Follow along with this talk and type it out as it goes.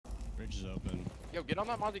is open. Yo, get on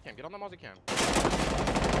that Mozzie cam. Get on that Mozzie cam.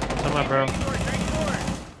 Come on, bro.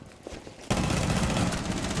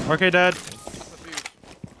 Okay, Dad.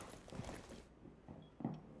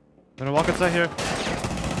 Gonna walk inside here. Walk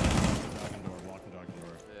the dog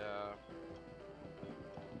door. Yeah.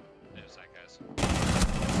 There's that, guys.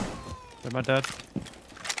 Where's my dad?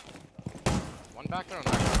 One back there on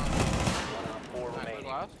that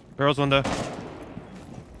glass. Barrel's window.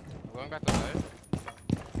 We're going back to side.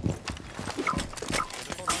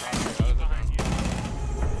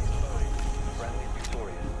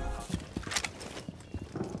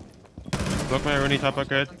 Broke my Rooney top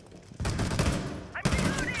upgrade.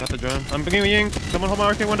 Got the drone. I'm beginning Ying. Someone hold my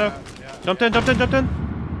arcade window. Yeah. Jumped in, jumped in, jumped in.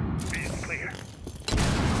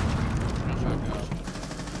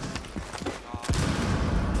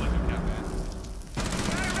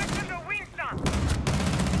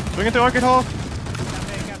 Swing into arcade hole.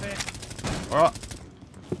 Alright.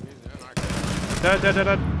 Dead, dead, dead,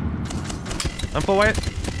 dead. I'm full white.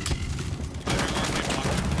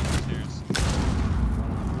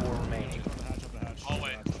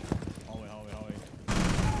 Hallway. Hallway.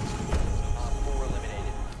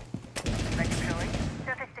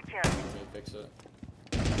 Fix it.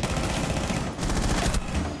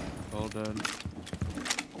 All dead.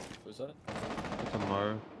 Who's that?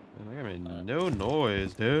 Tomorrow. Man, I got no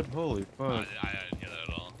noise, dude. Holy fuck. I didn't hear that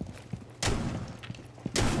at all.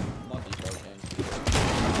 Not these hard games.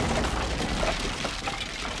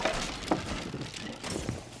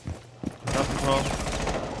 Got control.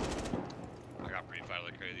 I got pre-fired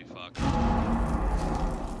like crazy. Fuck.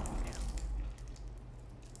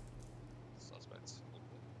 Suspects.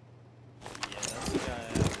 Yeah, that's the guy.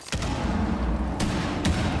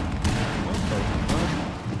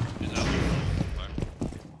 Is that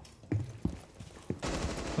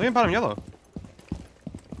Look at bottom yellow.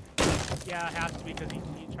 Yeah, it has to be because he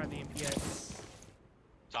tried the MPA.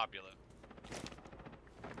 Topula.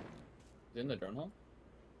 Is he in the drone hole?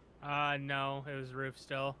 No, it was roof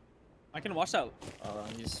still. I can watch that.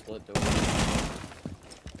 He's split door.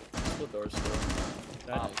 Split door still.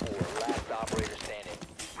 Last operator standing.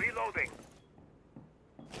 Reloading.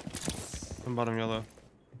 I'm bottom yellow.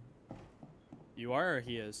 You are or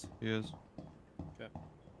he is? He is. Okay.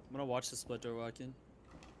 I'm gonna watch the split door walk in.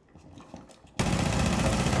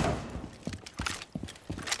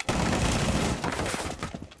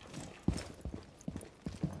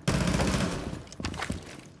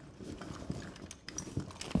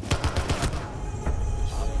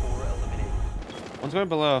 One's going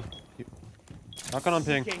below. Knock on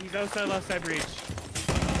ping. Okay, he's outside left side breach.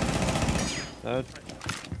 Dead.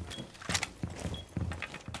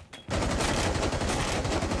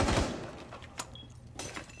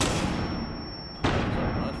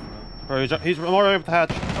 Bro, he's already with the hatch.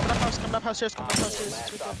 Come up house stairs,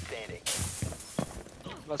 Last stop standing.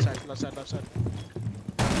 Left side.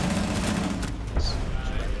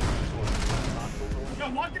 Yo,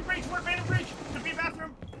 walk in breach, we're in breach. Could be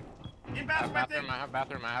bathroom. In bathroom, I think. I have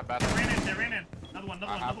bathroom. They ran in. Another one.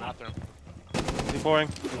 I have bathroom. He's boring.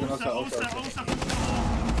 Osa.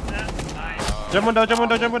 Nice. Jump window. Con.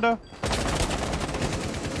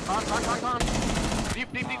 Deep.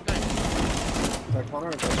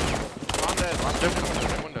 On dead. Jump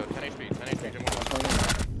window. 10 HP. Jump window.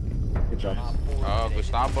 Good job.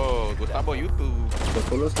 Gustavo YouTube. Los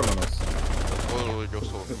pueblos hermanos.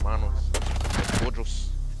 Hermanos.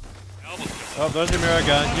 Oh, there's your mirror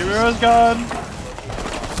gun. Your mirror's gone.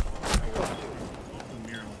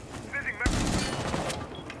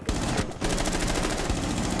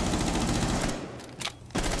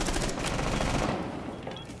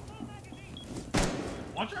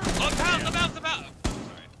 The bounce!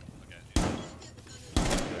 Sorry. Okay.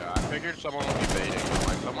 Yeah, I figured someone would be baiting. I'm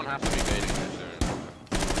like, someone has to be baiting this soon.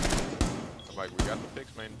 I'm like, we got the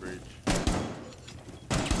fixed main breach.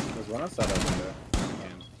 There's one outside over there.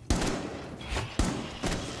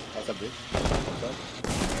 Outside bridge.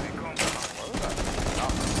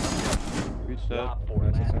 Breach dead.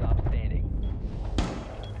 Last stop standing.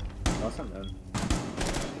 Awesome, man.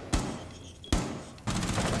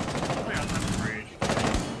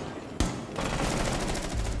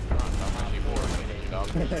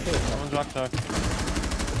 Someone's rock star.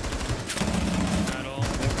 Metal.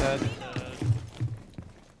 Dead.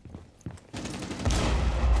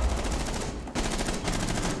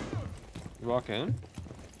 You walk in?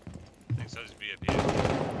 I think so. Just VIP.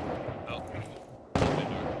 Oh.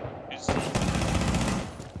 He's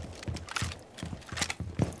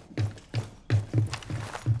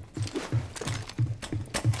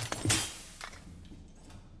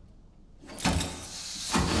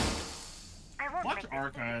Watch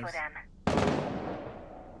archives.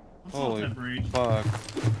 Holy Assault breach. fuck.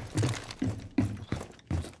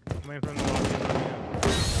 I'm waiting for him to walk in.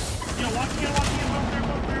 Yo, walking in, over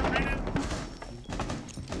there, Brandon.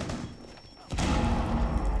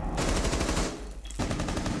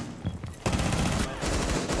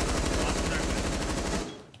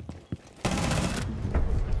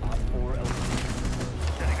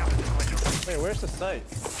 Wait, where's the site?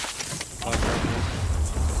 I'm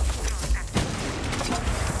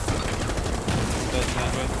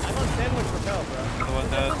I'm on sandwich rappel, bro. on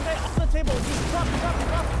that. On the table. He's drop.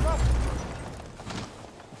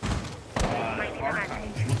 Archive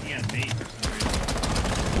was looking at me for some reason.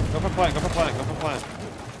 Go for plant.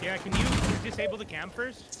 Yeah, can you disable the cam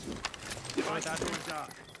first? Oh, it's after the shot.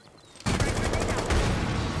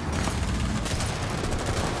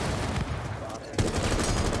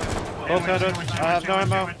 Both headed. I have no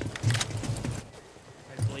ammo. I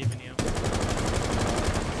just believe in you.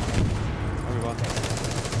 Everyone.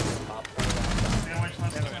 Sandwich.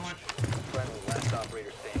 Last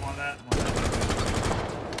operator standing. I'm on that.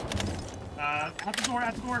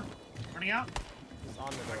 At the door. Running out. He's on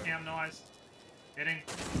the door. Cam, no eyes. Hitting.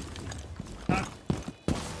 Cut.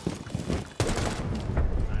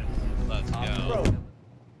 Let's go. Bro,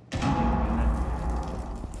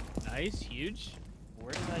 Nice, huge.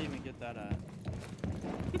 Where did I even get that at?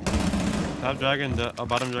 Top dragon,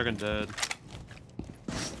 bottom dragon dead.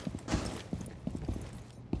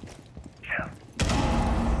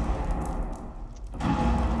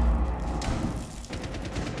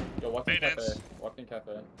 Yo, walking cafe. Walking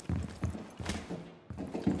cafe.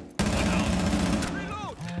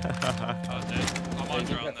 Oh, dude. I'm on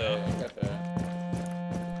drone though. Cafe.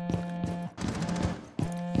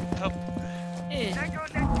 Help. I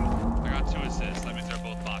got 2 assists. That means they're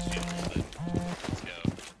both boss shields. Let's go.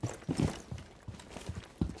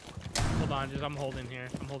 Hold on, I'm holding here.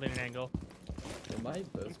 I'm holding an angle. Am I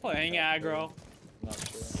both? He's playing aggro. Not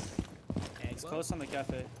sure. Yeah, he's close on the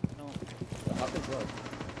cafe. No. Yo, hop in drug.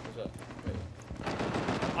 What's up?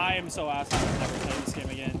 Wait. I am so ass. I'm never playing this game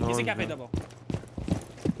again. No He's in one's cafe good. double.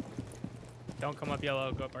 Don't come up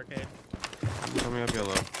yellow, go up arcade. Coming up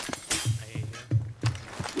yellow. I hate you.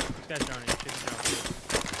 This guy's droning. Should be droning.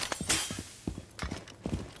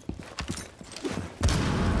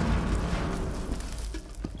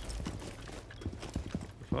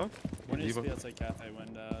 Fuck? One needs to Diva. be outside cafe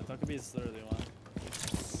window. 𝗥𝗘𝗦𝗢𝗍𝗓 is literally one.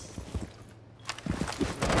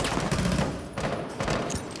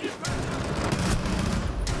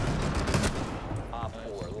 Op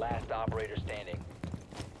 4, last operator standing.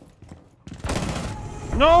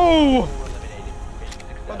 No! Eliminated. Mission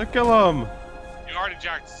Gotta success. kill him! You already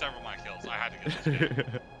jacked several of my kills. I had to get this dude.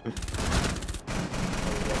 Into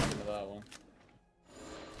that one.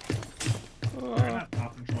 We're gonna have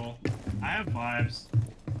top control. I have vibes.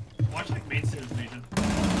 Watch like main series Lesion.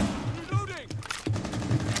 Reloading!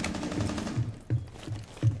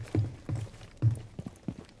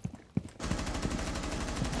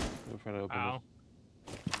 I'm trying to open Ow.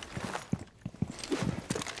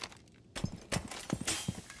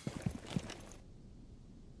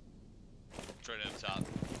 Straight up top.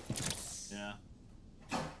 Yeah.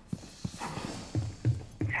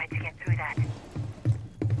 Try to get through that.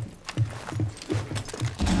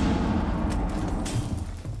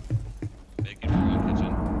 Bacon burger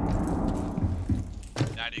kitchen.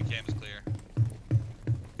 90 cams clear.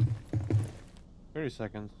 30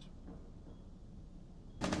 seconds.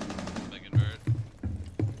 Bacon bird.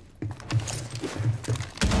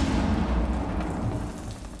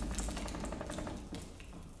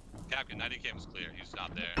 Captain, 90 cams clear. He's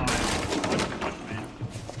not there.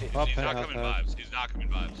 Up He's and not out coming there. vibes. He's not coming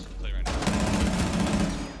vibes. I'll tell you right now.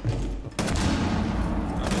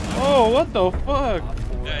 Oh, what the fuck?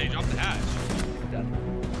 Yeah, he dropped the hatch.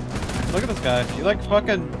 Look at this guy. He like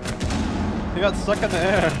fucking... He got stuck in the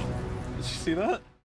air. Did you see that?